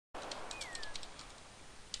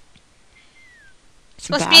It's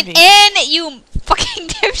supposed to be an N, you fucking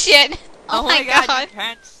dipshit. Oh my god, you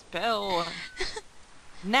can't spell.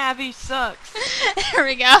 Navi sucks. There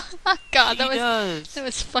we go. Oh god, that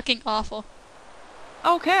was fucking awful.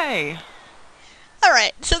 Okay.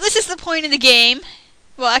 Alright, so this is the point of the game.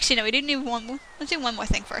 Well, actually, no, we didn't do one more. Let's do one more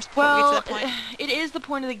thing first before we get to that point. It is the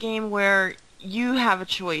point of the game where you have a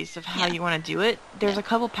choice of how you want to do it. There's a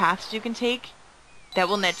couple paths you can take that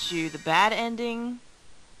will net you the bad ending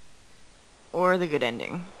or the good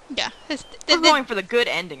ending. Yeah. We're going for the good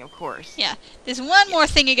ending, of course. Yeah. There's one more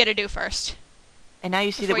thing you gotta do first. And now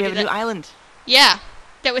you see that we have a new island. Yeah.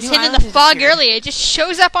 That was hidden in the fog earlier. It just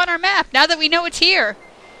shows up on our map now that we know it's here.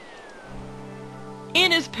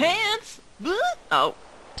 In his pants? Oh.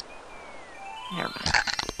 Never mind.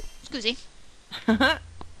 Excuse me.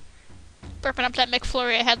 Burping up that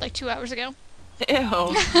McFlurry I had like 2 hours ago.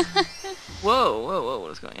 Ew. Whoa,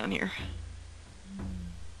 what is going on here?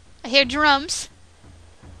 I hear drums.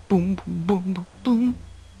 Boom, boom, boom, boom, boom.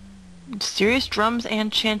 Serious drums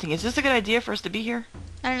and chanting. Is this a good idea for us to be here?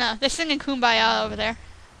 I don't know. They're singing Kumbaya over there.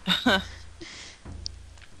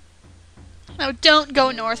 No, don't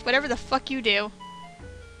go north. Whatever the fuck you do.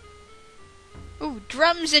 Ooh,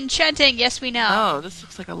 drums and chanting. Yes, we know. Oh, this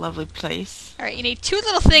looks like a lovely place. Alright, you need two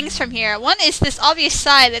little things from here. One is this obvious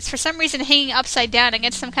sign that's for some reason hanging upside down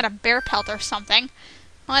against some kind of bear pelt or something.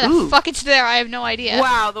 Why the fuck it's there, I have no idea.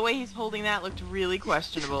 Wow, the way he's holding that looked really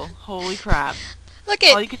questionable. Holy crap. Look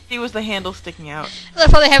at... All you could see was the handle sticking out. They'll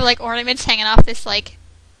probably have, like, ornaments hanging off this, like,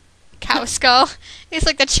 cow skull. It's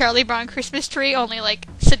like the Charlie Brown Christmas tree, only, like,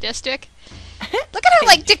 sadistic. Look at how,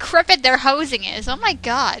 like, decrepit their housing is. Oh my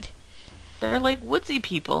god. They're like woodsy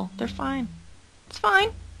people. They're fine. It's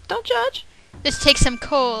fine. Don't judge. Let's take some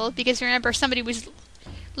coal, because remember, somebody was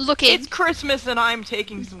looking... It's Christmas and I'm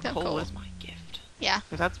taking some coal as my gift. Yeah.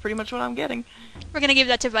 Because that's pretty much what I'm getting. We're gonna give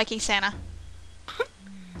that to Viking Santa.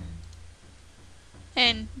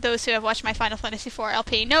 And those who have watched my Final Fantasy IV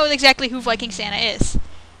LP know exactly who Viking Santa is.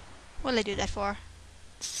 What'll I do that for?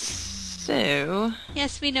 So...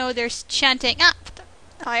 Yes, we know there's chanting. Ah!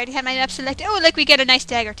 Oh, I already had my map selected. Oh, look, we get a nice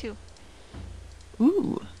dagger, too.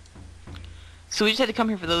 Ooh. So we just had to come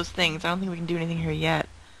here for those things. I don't think we can do anything here yet.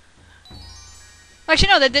 Actually,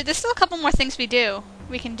 no, there's still a couple more things we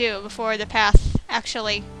can do before the path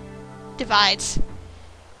actually divides.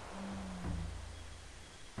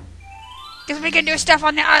 Because we can do stuff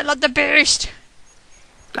on the Isle of the Beast!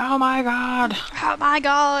 Oh my god! Oh my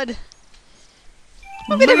god!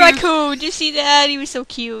 Look at the raccoon! Did you see that? He was so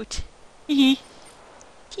cute. Hee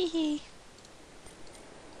hee. Hee.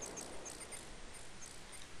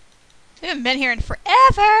 We haven't been here in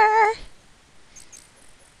forever!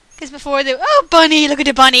 Because before they... Oh, bunny! Look at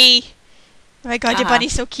the bunny! Oh my god, the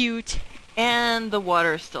bunny's so cute. And the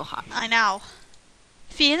water is still hot. I know.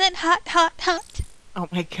 Feeling hot, hot, hot. Oh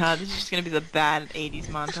my god, this is just gonna be the bad 80s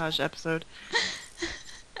montage episode.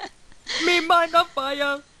 Me mind on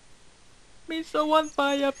fire! Me so on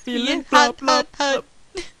fire, feeling hot, hot, hot.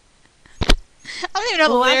 I don't even know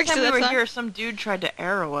the lyrics to that song. Last time we were here, some dude tried to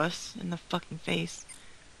arrow us in the fucking face.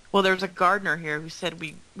 Well, there was a gardener here who said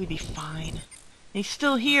we'd be fine. And he's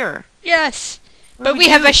still here. Yes, but we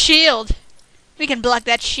have a shield. We can block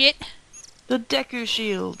that shit. The Deku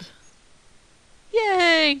shield.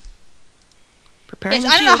 Yay! Preparing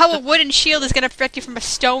yes, I don't know how a wooden shield is going to protect you from a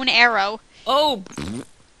stone arrow. Oh!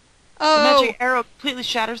 Oh! The magic arrow completely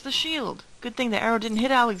shatters the shield. Good thing the arrow didn't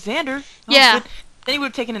hit Alexander. Oh, yeah. Good. Then he would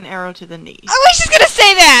have taken an arrow to the knee. I was just going to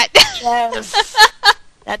say that! Yes!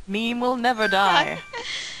 That meme will never die.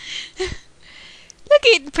 Look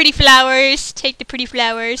at the pretty flowers. Take the pretty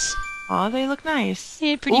flowers. Aw, they look nice.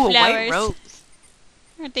 Yeah, pretty flowers. A white rose.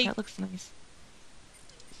 Aren't they? That looks nice.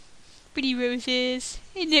 Pretty roses.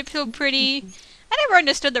 Isn't it so pretty? I never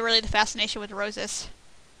understood the fascination with roses.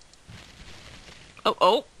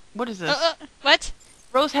 Oh, what is this? What?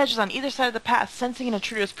 Rose hedges on either side of the path, sensing an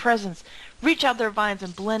intruder's presence. Reach out their vines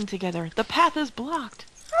and blend together. The path is blocked.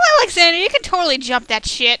 Oh, Alexander, you can totally jump that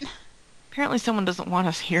shit. Apparently someone doesn't want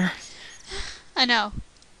us here. I know.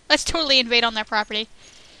 Let's totally invade on their property.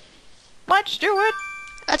 Let's do it!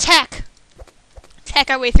 Attack! Attack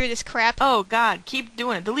our way through this crap. Oh god, keep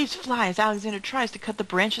doing it. The leaves fly as Alexander tries to cut the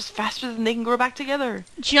branches faster than they can grow back together.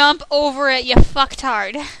 Jump over it, you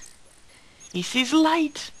fucktard. He sees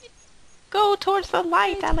light. Go towards the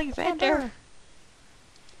light, Alexander.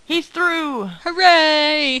 He's through.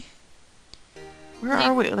 Hooray! Where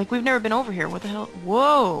are we? Like, we've never been over here. What the hell?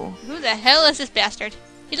 Whoa. Who the hell is this bastard?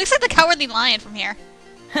 He looks like the Cowardly Lion from here.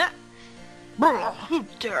 Who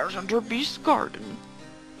dares enter Beast's garden?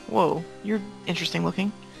 Whoa, you're interesting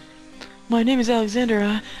looking. My name is Alexander.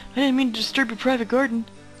 I didn't mean to disturb your private garden.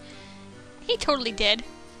 He totally did.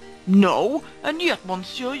 No, and yet,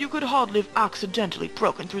 monsieur, you could hardly have accidentally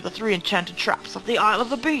broken through the 3 enchanted traps of the Isle of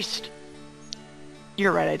the Beast.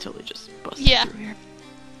 You're right, I totally just busted through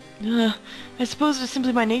here. I suppose it's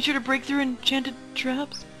simply my nature to break through enchanted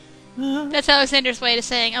traps. That's Alexander's way to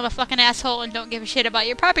saying, I'm a fucking asshole and don't give a shit about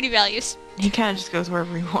your property values. He kinda just goes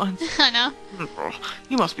wherever he wants. I know.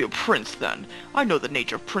 You must be a prince, then. I know the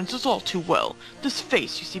nature of princes all too well. This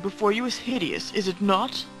face you see before you is hideous, is it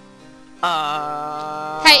not?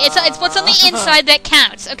 Hey, it's what's on the inside that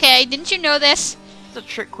counts, okay? Didn't you know this? It's a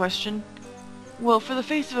trick question. Well, for the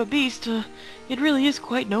face of a beast, it really is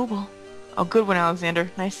quite noble. Oh, good one,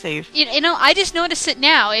 Alexander. Nice save. You know, I just noticed it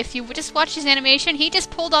now. If you just watch his animation, he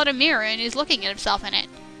just pulled out a mirror and is looking at himself in it.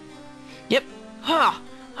 Yep. Ha!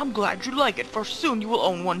 I'm glad you like it, for soon you will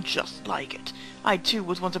own one just like it. I, too,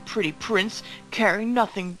 was once a pretty prince, caring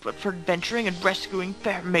nothing but for adventuring and rescuing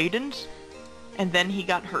fair maidens. And then he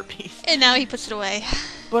got herpes. And now he puts it away.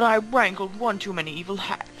 But I wrangled one too many evil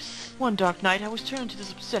hags. One dark night I was turned to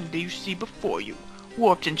this obscenity you see before you,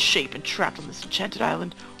 warped in shape and trapped on this enchanted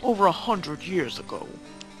island over 100 years ago.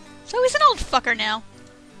 So he's an old fucker now.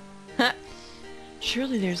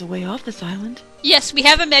 Surely there's a way off this island. Yes, we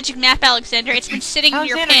have a magic map, Alexander. It's been sitting in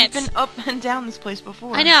your pants. Alexander, you've been up and down this place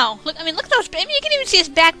before. I know. Look at those. I mean, you can even see his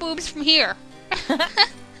back boobs from here.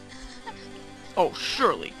 Oh,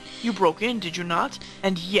 surely. You broke in, did you not?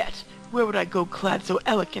 And yet, where would I go clad so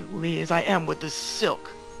elegantly as I am with this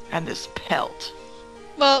silk and this pelt?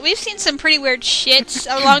 Well, we've seen some pretty weird shits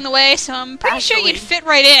along the way, so I'm pretty sure you'd fit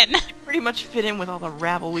right in. You pretty much fit in with all the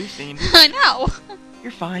rabble we've seen. I know.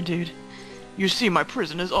 You're fine, dude. You see, my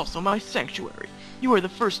prison is also my sanctuary. You are the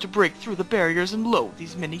first to break through the barriers and loathe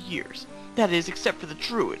these many years. That is, except for the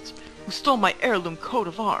druids, who stole my heirloom coat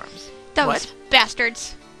of arms. Those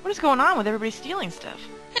bastards. What is going on with everybody stealing stuff?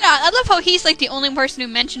 You know, I love how he's like the only person who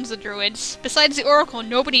mentions the druids. Besides the Oracle,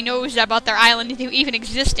 nobody knows about their island even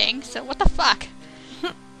existing, so what the fuck?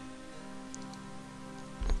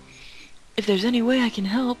 If there's any way I can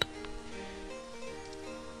help...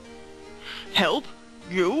 Help?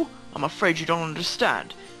 You? I'm afraid you don't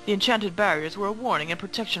understand. The enchanted barriers were a warning and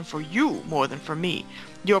protection for you more than for me.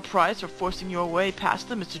 Your prize for forcing your way past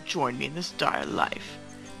them is to join me in this dire life.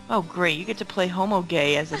 Oh great, you get to play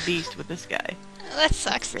homo-gay as a beast with this guy. That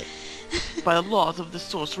sucks. By the laws of the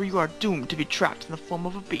sorcerer, you are doomed to be trapped in the form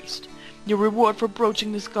of a beast. Your reward for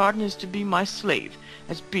broaching this garden is to be my slave,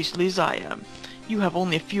 as beastly as I am. You have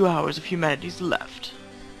only a few hours of humanities left.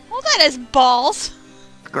 Well, that is balls.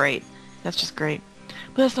 Great. That's just great.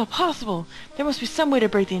 But that's not possible. There must be some way to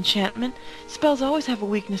break the enchantment. Spells always have a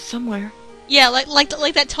weakness somewhere. Yeah, like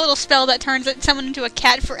that total spell that turns someone into a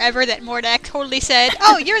cat forever that Mordak totally said,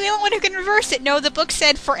 oh, you're the only one who can reverse it. No, the book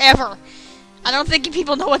said forever. I don't think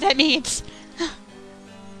people know what that means.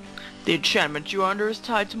 The enchantment you are under is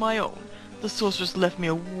tied to my own. The sorceress left me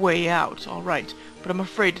a way out, all right, but I'm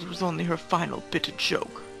afraid it was only her final bitter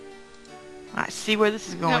joke. I see where this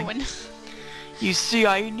is going. No one. You see,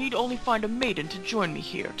 I need only find a maiden to join me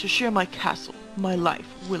here, to share my castle, my life,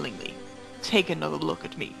 willingly. Take another look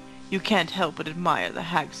at me. You can't help but admire the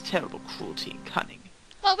hag's terrible cruelty and cunning.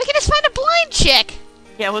 Well, we can just find a blind chick.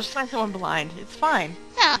 Yeah, we'll just find someone blind. It's fine.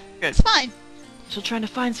 Yeah, Good. It's fine. She'll try to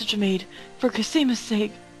find such a maid, for Casima's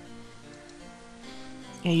sake.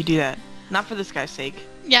 Yeah, you do that. Not for this guy's sake.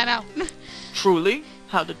 Yeah, no. Truly?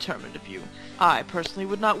 How determined of you. I, personally,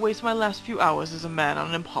 would not waste my last few hours as a man on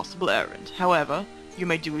an impossible errand. However, you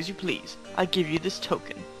may do as you please. I give you this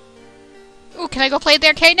token. Ooh, can I go play at the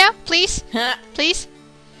arcade now? Please? Please?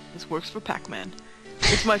 This works for Pac-Man.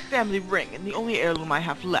 It's my family ring, and the only heirloom I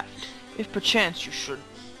have left. If perchance you should...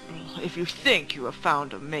 If you think you have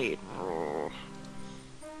found a maid...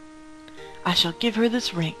 I shall give her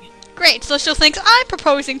this ring. Great, so she'll think I'm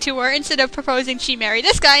proposing to her instead of proposing she marry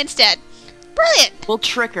this guy instead. Brilliant! We'll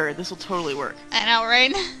trick her. This will totally work. I know,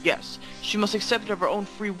 right? Yes, she must accept it of her own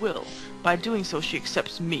free will. By doing so, she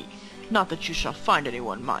accepts me. Not that you shall find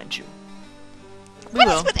anyone, mind you. What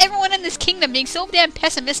is with everyone in this kingdom being so damn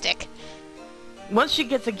pessimistic? Once she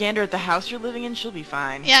gets a gander at the house you're living in, she'll be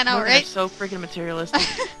fine. Yeah, I know, Women right? are so freaking materialistic.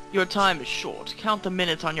 Your time is short. Count the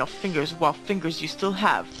minutes on your fingers while fingers you still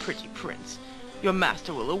have, pretty prince. Your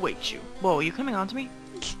master will await you. Whoa, are you coming on to me?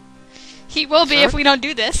 He will be if we don't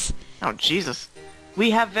do this. Oh, Jesus.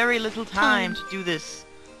 We have very little time to do this.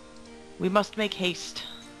 We must make haste.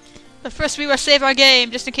 But first we must save our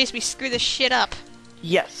game, just in case we screw this shit up.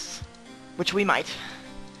 Yes. Which we might.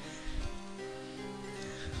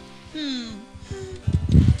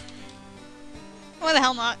 Why the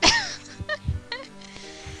hell not?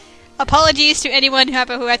 Apologies to anyone who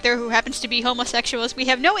out there who happens to be homosexuals. We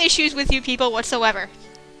have no issues with you people whatsoever.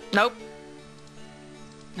 Nope.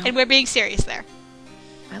 No. And we're being serious there.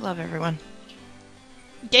 I love everyone.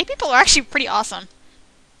 Gay people are actually pretty awesome.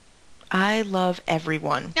 I love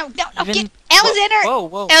everyone. No, Even- get Alexander!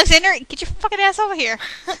 Whoa. Alexander, get your fucking ass over here.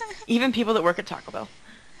 Even people that work at Taco Bell.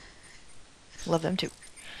 Love them too.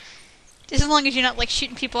 Just as long as you're not, like,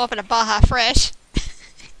 shooting people up at a Baja Fresh.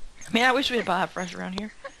 Man, I wish we had Baja Fresh around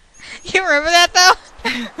here. You remember that,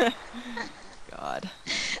 though? God.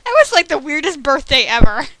 That was, like, the weirdest birthday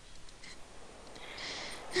ever.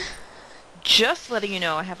 Just letting you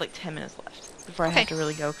know, I have like 10 minutes left before I have to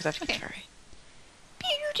really go because I have to get Ferry.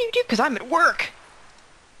 Because I'm at work!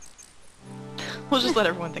 We'll just let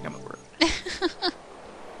everyone think I'm at work.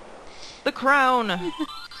 The crown!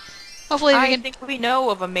 Hopefully we I can... think we know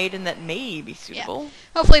of a maiden that may be suitable. Yeah.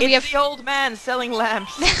 Hopefully we It's have... the old man selling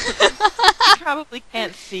lamps. You probably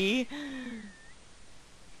can't see.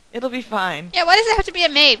 It'll be fine. Yeah, why does it have to be a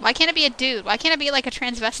maid? Why can't it be a dude? Why can't it be, like, a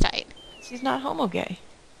transvestite? He's not homo-gay.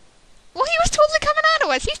 Well, he was totally coming on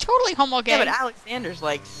to us. He's totally homo-gay. Yeah, but Alexander's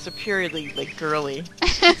like superiorly like girly,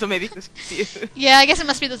 so maybe he was confused. Yeah, I guess it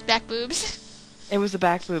must be those back boobs. It was the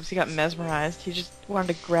back boobs. He got mesmerized. He just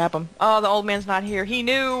wanted to grab him. Oh, the old man's not here. He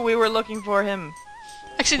knew we were looking for him.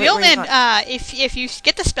 Actually, Wait, the old wait, man, if you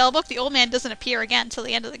get the spell book, the old man doesn't appear again until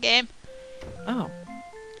the end of the game. Oh.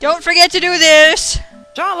 Don't forget to do this!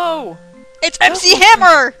 Jalo! It's MC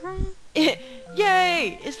Hammer!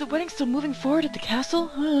 Yay! Is the wedding still moving forward at the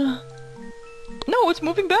castle? No, it's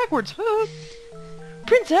moving backwards.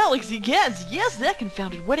 Prince Alex, egads, yes, that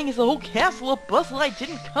confounded wedding is the whole castle a bustle. I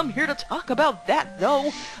didn't come here to talk about that,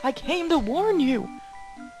 though. I came to warn you.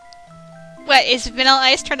 What, is Vanilla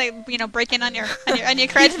Ice trying to, break in on your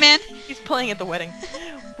creds, man? He's playing at the wedding.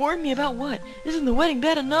 Warn me about what? Isn't the wedding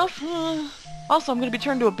bad enough? Also, I'm going to be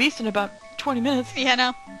turned to a beast in about 20 minutes. Yeah,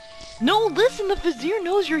 no. No, listen, the Vizier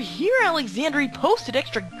knows you're here, Alexander. He posted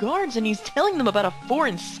extra guards, and he's telling them about a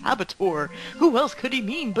foreign saboteur. Who else could he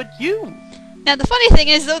mean but you? Now, the funny thing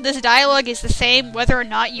is, though, this dialogue is the same whether or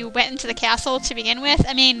not you went into the castle to begin with.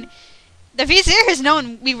 I mean, the Vizier has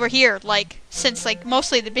known we were here, since,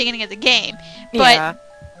 mostly the beginning of the game. But, Yeah.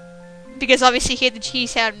 because obviously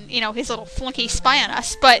he's had, his little flunky spy on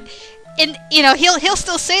us. But, he'll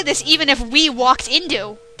still say this even if we walked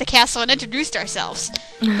into the castle and introduced ourselves.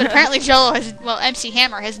 But apparently MC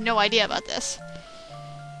Hammer has no idea about this.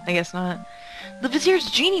 I guess not. The Vizier's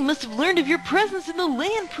genie must have learned of your presence in the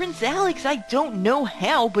land, Prince Alex. I don't know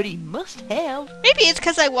how, but he must have. Maybe it's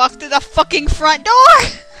because I walked through the fucking front door!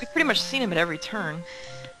 We've pretty much seen him at every turn.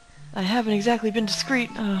 I haven't exactly been discreet,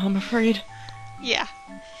 I'm afraid. Yeah.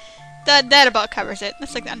 That about covers it.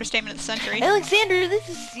 That's like the understatement of the century. Alexander, this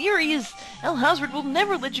is serious. Alhazred will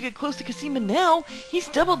never let you get close to Casima now. He's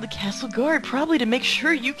doubled the castle guard, probably to make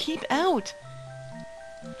sure you keep out.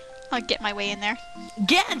 I'll get my way in there.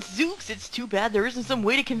 Gad Zooks, it's too bad there isn't some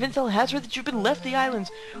way to convince Alhazred that you've been left the islands,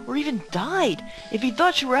 or even died. If he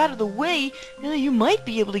thought you were out of the way, you might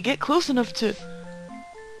be able to get close enough to...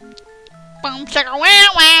 Boom, chugga, wow,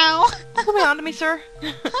 wow! Come on to me, sir.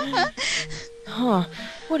 Huh,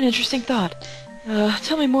 what an interesting thought.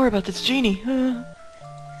 Tell me more about this genie.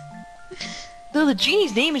 Though the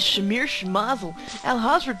genie's name is Shamir Shemazel,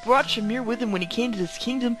 Alhazred brought Shamir with him when he came to this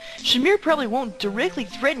kingdom. Shamir probably won't directly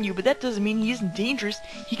threaten you, but that doesn't mean he isn't dangerous.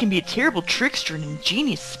 He can be a terrible trickster and an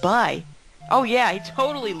ingenious spy. Oh yeah, he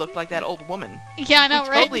totally looked like that old woman. Yeah, I know, I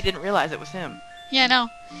right? totally didn't realize it was him. Yeah, I know.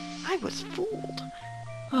 I was fooled.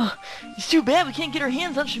 Oh, it's too bad we can't get our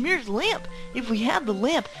hands on Shamir's lamp. If we had the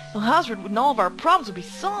lamp, Alhazred and all of our problems would be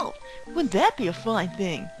solved. Wouldn't that be a fine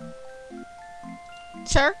thing?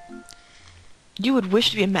 Sir? You would wish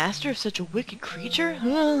to be a master of such a wicked creature?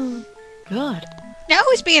 Oh, God. Now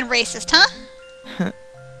who's being racist, huh?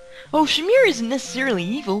 Oh, Shamir isn't necessarily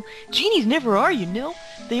evil. Genies never are, you know.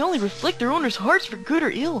 They only reflect their owners' hearts for good or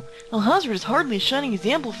ill. Alhazred is hardly a shining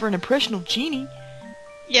example for an impressionable genie.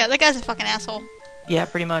 Yeah, that guy's a fucking asshole. Yeah,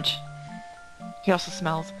 pretty much. He also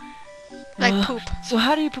smells. Like poop. So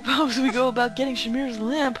how do you propose we go about getting Shamir's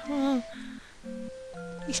lamp?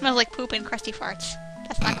 He smells like poop and crusty farts.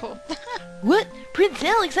 That's not cool. What? Prince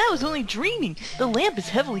Alex, I was only dreaming. The lamp is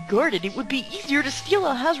heavily guarded. It would be easier to steal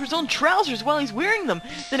Alhazred's own trousers while he's wearing them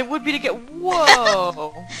than it would be to get...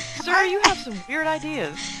 Whoa! Sir, you have some weird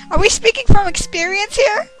ideas. Are we speaking from experience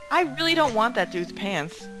here? I really don't want that dude's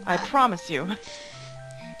pants. I promise you.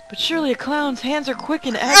 But surely a clown's hands are quick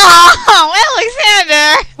and accurate. Oh,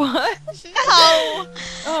 Alexander! What? No!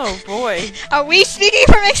 Oh, boy. Are we speaking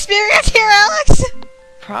from experience here, Alex?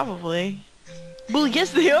 Probably. Well,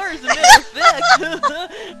 yes, they are, as a matter of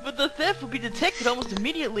fact. But the theft will be detected almost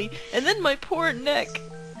immediately, and then my poor neck.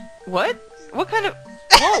 What? What kind of...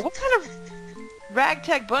 Whoa, what kind of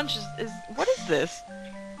ragtag bunch is... What is this?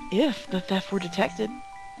 If the theft were detected.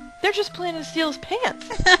 They're just planning to steal his pants.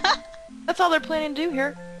 That's all they're planning to do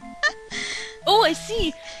here. Oh, I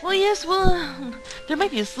see. Well, yes, there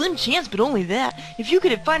might be a slim chance, but only that. If you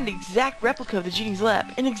could find an exact replica of the genie's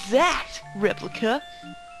lab, an exact replica,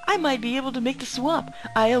 I might be able to make the swap.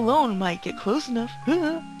 I alone might get close enough.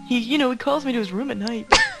 He calls me to his room at night.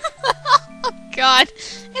 Oh, God.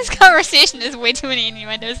 This conversation is way too many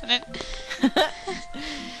innuendo, isn't it?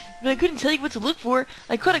 But I couldn't tell you what to look for.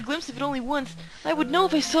 I caught a glimpse of it only once. I would know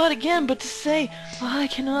if I saw it again, but to say, I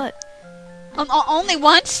cannot. Only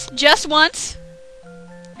once? Just once?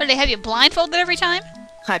 Or do they have you blindfolded every time?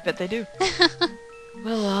 I bet they do.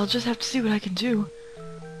 Well, I'll just have to see what I can do.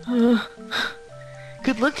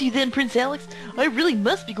 Good luck to you then, Prince Alex. I really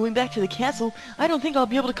must be going back to the castle. I don't think I'll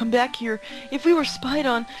be able to come back here. If we were spied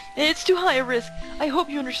on, it's too high a risk. I hope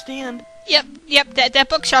you understand. Yep, that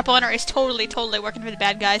bookshop owner is totally working for the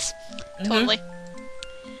bad guys. Totally.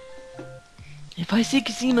 If I see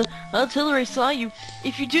Cosima, I'll tell her I saw you.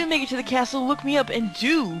 If you do make it to the castle, look me up, and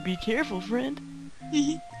do be careful, friend.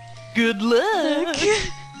 Good luck!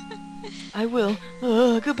 I will.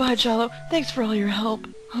 Goodbye, Jalo. Thanks for all your help.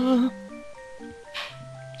 I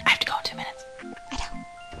have to go in 2 minutes. I know.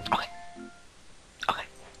 Okay.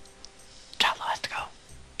 Jalo has to go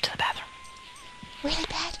to the bathroom. Really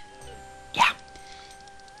bad? Yeah.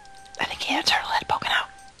 I think he had a turtle head poking out.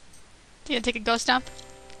 You gonna take a ghost dump?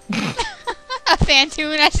 A fan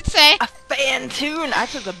tune, I should say. A fan tune? I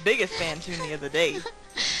took the biggest fan tune the other day.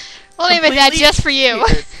 We'll name it that just for you.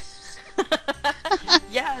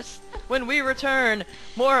 Yes. When we return,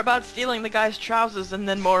 more about stealing the guy's trousers and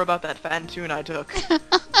then more about that fan tune I took. It'll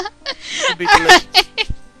be delicious.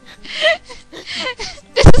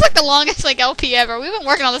 This is like the longest LP ever. We've been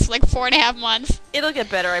working on this for 4.5 months. It'll get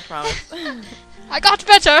better, I promise. I got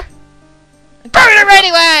better. Burn it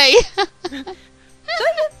anyway!